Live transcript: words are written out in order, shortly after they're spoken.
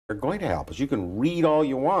are going to help us. You can read all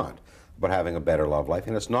you want about having a better love life,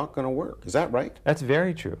 and it's not going to work. Is that right? That's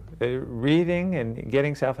very true. Reading and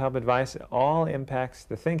getting self-help advice all impacts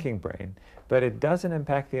the thinking brain, but it doesn't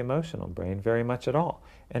impact the emotional brain very much at all.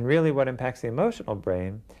 And really what impacts the emotional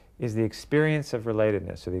brain is the experience of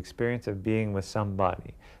relatedness, or the experience of being with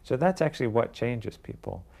somebody. So that's actually what changes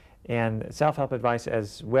people. And self-help advice,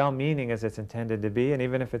 as well-meaning as it's intended to be, and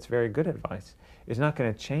even if it's very good advice, is not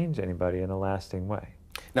going to change anybody in a lasting way.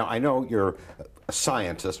 Now, I know you're a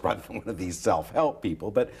scientist rather than one of these self-help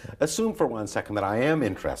people, but assume for 1 second that I am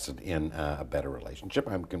interested in a better relationship.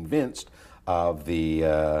 I'm convinced of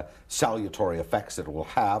the salutary effects that it will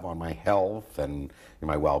have on my health and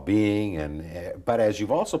my well-being. But as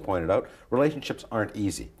you've also pointed out, relationships aren't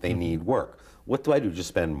easy. They need work. What do I do? Just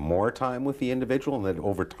spend more time with the individual, and then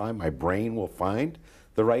over time my brain will find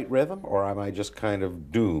the right rhythm? Or am I just kind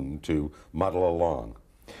of doomed to muddle along?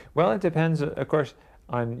 Well, it depends, of course,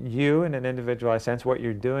 on you in an individualized sense, what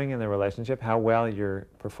you're doing in the relationship, how well you're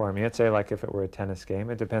performing it. Say, like if it were a tennis game,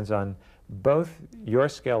 it depends on both your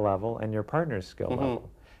skill level and your partner's skill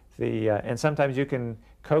level. And sometimes you can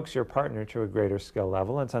coax your partner to a greater skill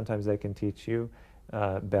level, and sometimes they can teach you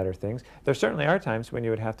better things. There certainly are times when you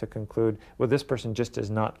would have to conclude, well, this person just is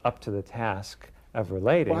not up to the task of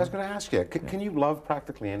relating. Well, I was going to ask you, can you love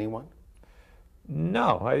practically anyone?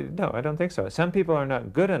 No, I don't think so. Some people are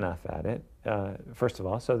not good enough at it, first of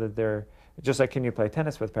all, so that they're, just like, can you play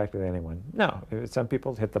tennis with practically anyone? No. Some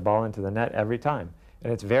people hit the ball into the net every time,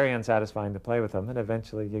 and it's very unsatisfying to play with them, and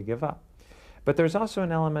eventually you give up. But there's also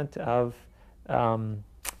an element of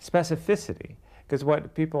specificity, because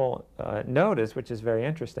what people notice, which is very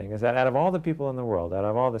interesting, is that out of all the people in the world, out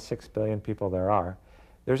of all the 6 billion people there are,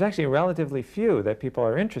 there's actually relatively few that people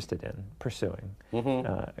are interested in pursuing,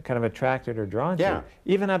 kind of attracted or drawn to.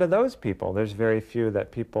 Even out of those people, there's very few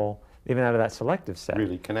that people, even out of that selective set,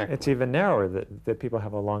 really connect. It's even narrower that people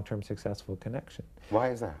have a long-term successful connection. Why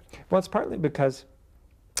is that? Well, it's partly because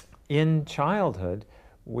in childhood,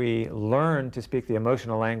 we learn to speak the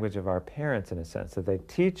emotional language of our parents, in a sense, that they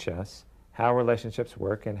teach us how relationships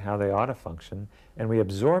work and how they ought to function, and we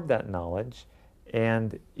absorb that knowledge.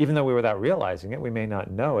 And even though without realizing it, we may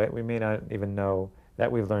not know it, we may not even know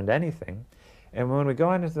that we've learned anything. And when we go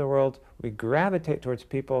out into the world, we gravitate towards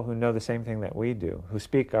people who know the same thing that we do, who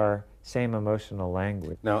speak our same emotional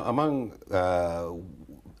language. Now, among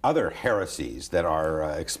other heresies that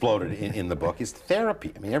are exploded in the book is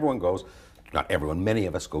therapy. I mean, everyone goes, not everyone, many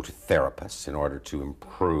of us go to therapists in order to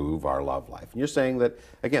improve our love life. And you're saying that,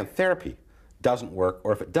 again, therapy doesn't work,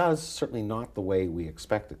 or if it does, certainly not the way we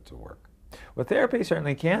expect it to work. Well, therapy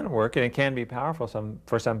certainly can work, and it can be powerful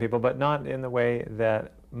for some people, but not in the way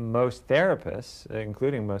that most therapists,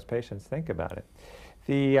 including most patients, think about it.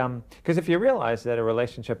 Because if you realize that a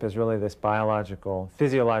relationship is really this biological,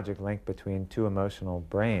 physiologic link between two emotional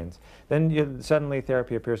brains, then suddenly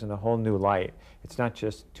therapy appears in a whole new light. It's not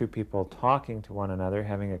just two people talking to one another,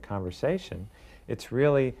 having a conversation. It's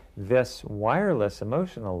really this wireless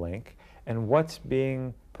emotional link, and what's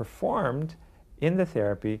being performed in the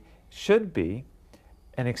therapy should be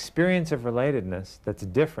an experience of relatedness that's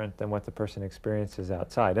different than what the person experiences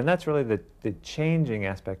outside. And that's really the changing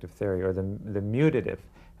aspect of theory, or the mutative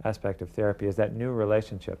aspect of therapy, is that new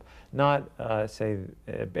relationship, not, say,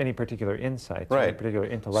 any particular insights, or any particular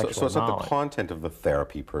intellectual So it's knowledge. not the content of the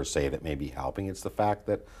therapy per se that may be helping, it's the fact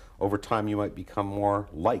that over time you might become more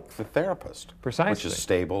like the therapist. Precisely. Which is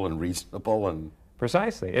stable and reasonable and...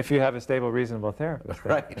 Precisely, if you have a stable, reasonable therapist.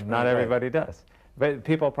 And not everybody does. But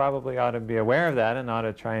people probably ought to be aware of that and ought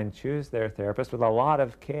to try and choose their therapist with a lot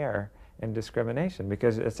of care and discrimination,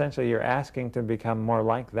 because essentially you're asking to become more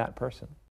like that person.